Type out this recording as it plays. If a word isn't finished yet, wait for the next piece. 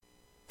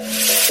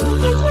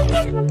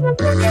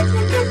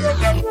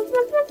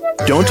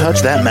Don't touch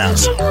that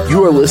mouse.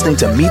 You are listening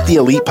to Meet the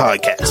Elite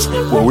Podcast,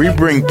 where we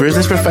bring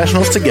business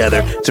professionals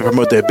together to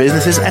promote their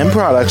businesses and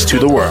products to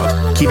the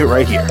world. Keep it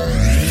right here.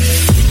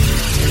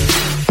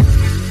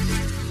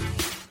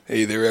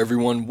 Hey there,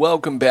 everyone.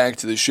 Welcome back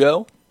to the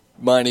show.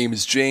 My name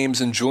is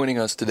James, and joining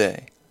us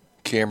today,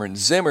 Kamryn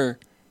Zimmer,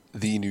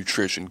 the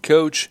nutrition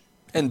coach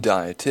and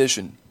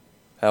dietitian.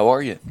 How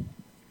are you?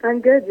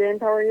 I'm good,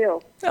 James. How are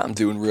you? I'm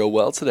doing real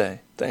well today.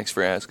 Thanks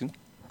for asking.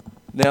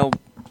 Now,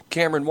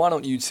 Kamryn, why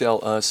don't you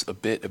tell us a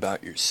bit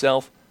about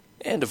yourself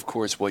and, of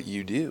course, what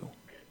you do?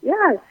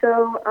 Yeah,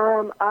 so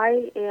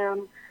I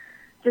am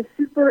just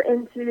super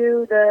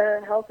into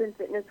the health and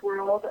fitness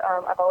world.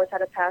 I've always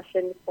had a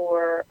passion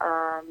for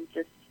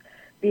just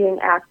being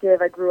active.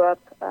 I grew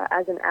up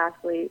as an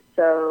athlete,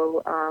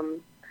 so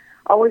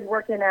always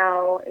working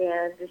out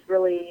and just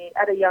really,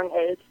 at a young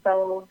age,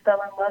 fell in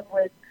love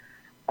with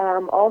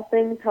all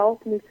things health,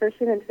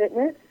 nutrition, and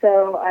fitness.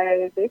 So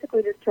I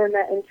basically just turned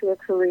that into a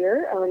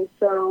career.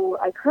 So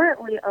I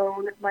currently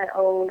own my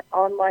own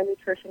online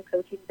nutrition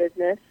coaching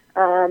business.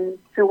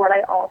 So what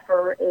I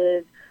offer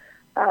is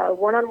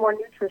one-on-one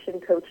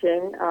nutrition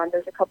coaching.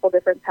 There's a couple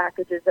different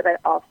packages that I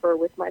offer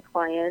with my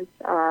clients,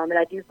 and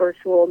I do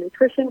virtual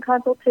nutrition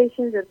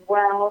consultations as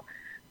well.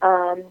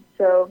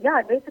 So yeah,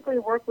 I basically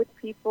work with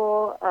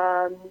people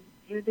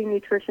using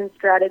nutrition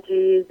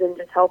strategies and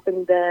just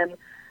helping them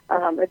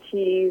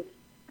achieve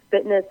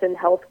fitness and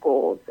health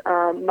goals.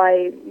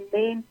 My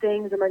main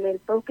things and my main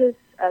focus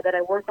that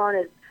I work on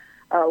is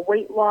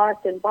weight loss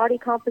and body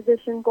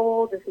composition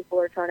goals, if people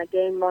are trying to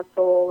gain muscle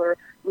or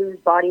lose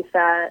body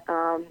fat,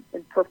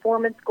 and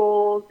performance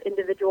goals,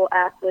 individual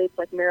athletes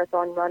like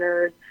marathon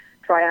runners,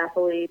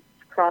 triathletes,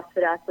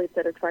 CrossFit athletes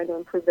that are trying to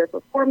improve their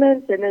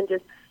performance, and then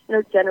just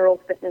general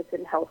fitness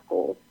and health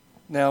goals.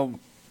 Now,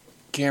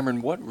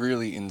 Kamryn, what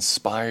really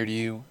inspired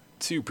you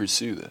to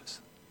pursue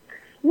this?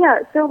 Yeah,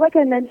 so like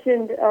I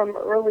mentioned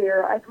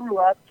earlier, I grew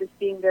up just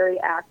being very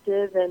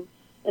active, and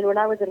when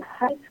I was in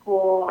high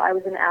school, I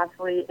was an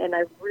athlete, and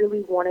I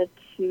really wanted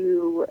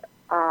to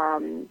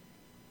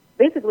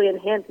basically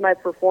enhance my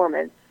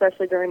performance,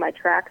 especially during my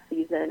track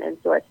season. And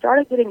so I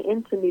started getting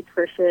into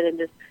nutrition and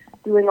just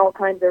doing all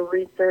kinds of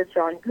research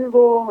on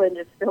Google and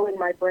just filling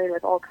my brain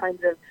with all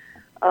kinds of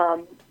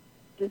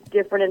just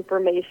different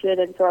information.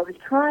 And so I was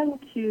trying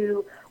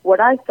to, what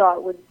I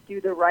thought would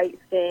do the right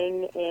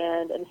thing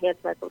and enhance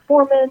my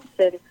performance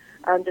and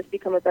just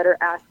become a better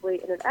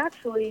athlete. And then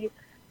actually,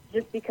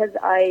 just because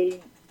I,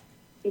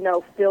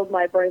 filled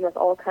my brain with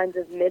all kinds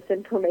of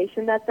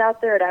misinformation that's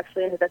out there, it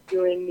actually ended up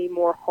doing me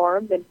more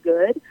harm than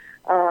good,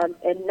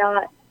 and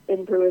not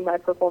improving my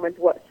performance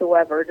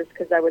whatsoever, just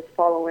because I was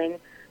following,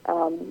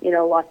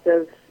 lots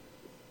of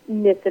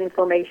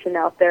misinformation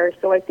out there.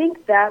 So I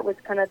think that was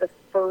kind of the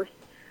first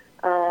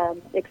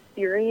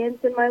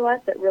experience in my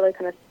life that really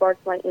kind of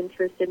sparked my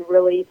interest in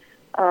really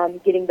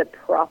getting the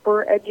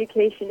proper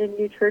education in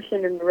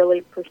nutrition and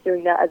really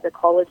pursuing that as a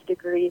college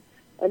degree,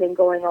 and then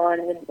going on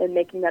and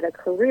making that a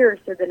career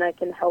so then I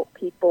can help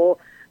people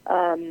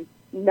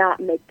not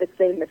make the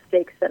same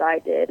mistakes that I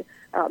did,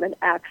 and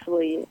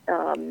actually,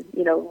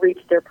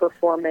 reach their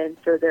performance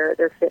or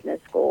their fitness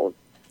goals.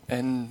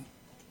 And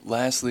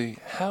lastly,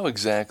 how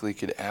exactly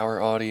could our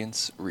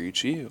audience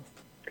reach you?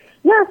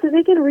 Yeah, so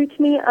they can reach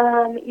me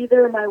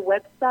either my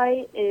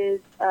website is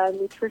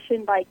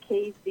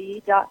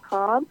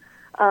nutritionbykz.com.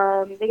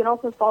 They can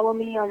also follow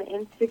me on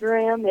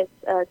Instagram. It's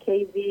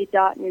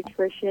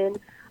kz.nutrition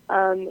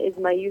is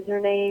my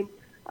username.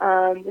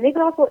 And they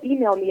can also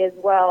email me as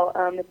well.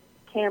 It's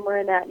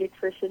Kamryn at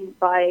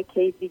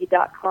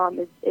nutritionbykz.com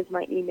is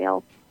my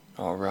email.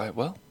 All right.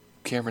 Well,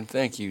 Kamryn,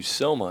 thank you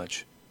so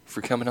much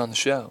for coming on the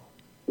show.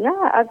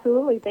 Yeah,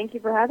 absolutely. Thank you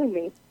for having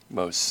me.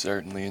 Most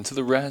certainly. And to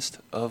the rest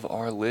of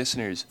our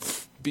listeners,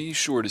 be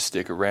sure to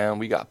stick around.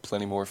 We got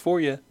plenty more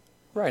for you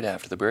right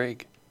after the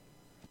break.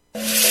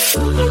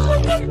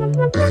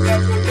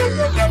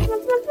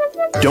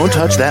 Don't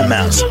touch that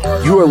mouse.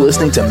 You are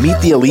listening to Meet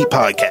the Elite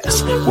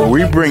Podcast, where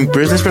we bring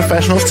business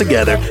professionals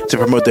together to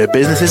promote their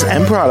businesses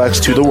and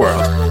products to the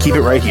world. Keep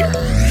it right here.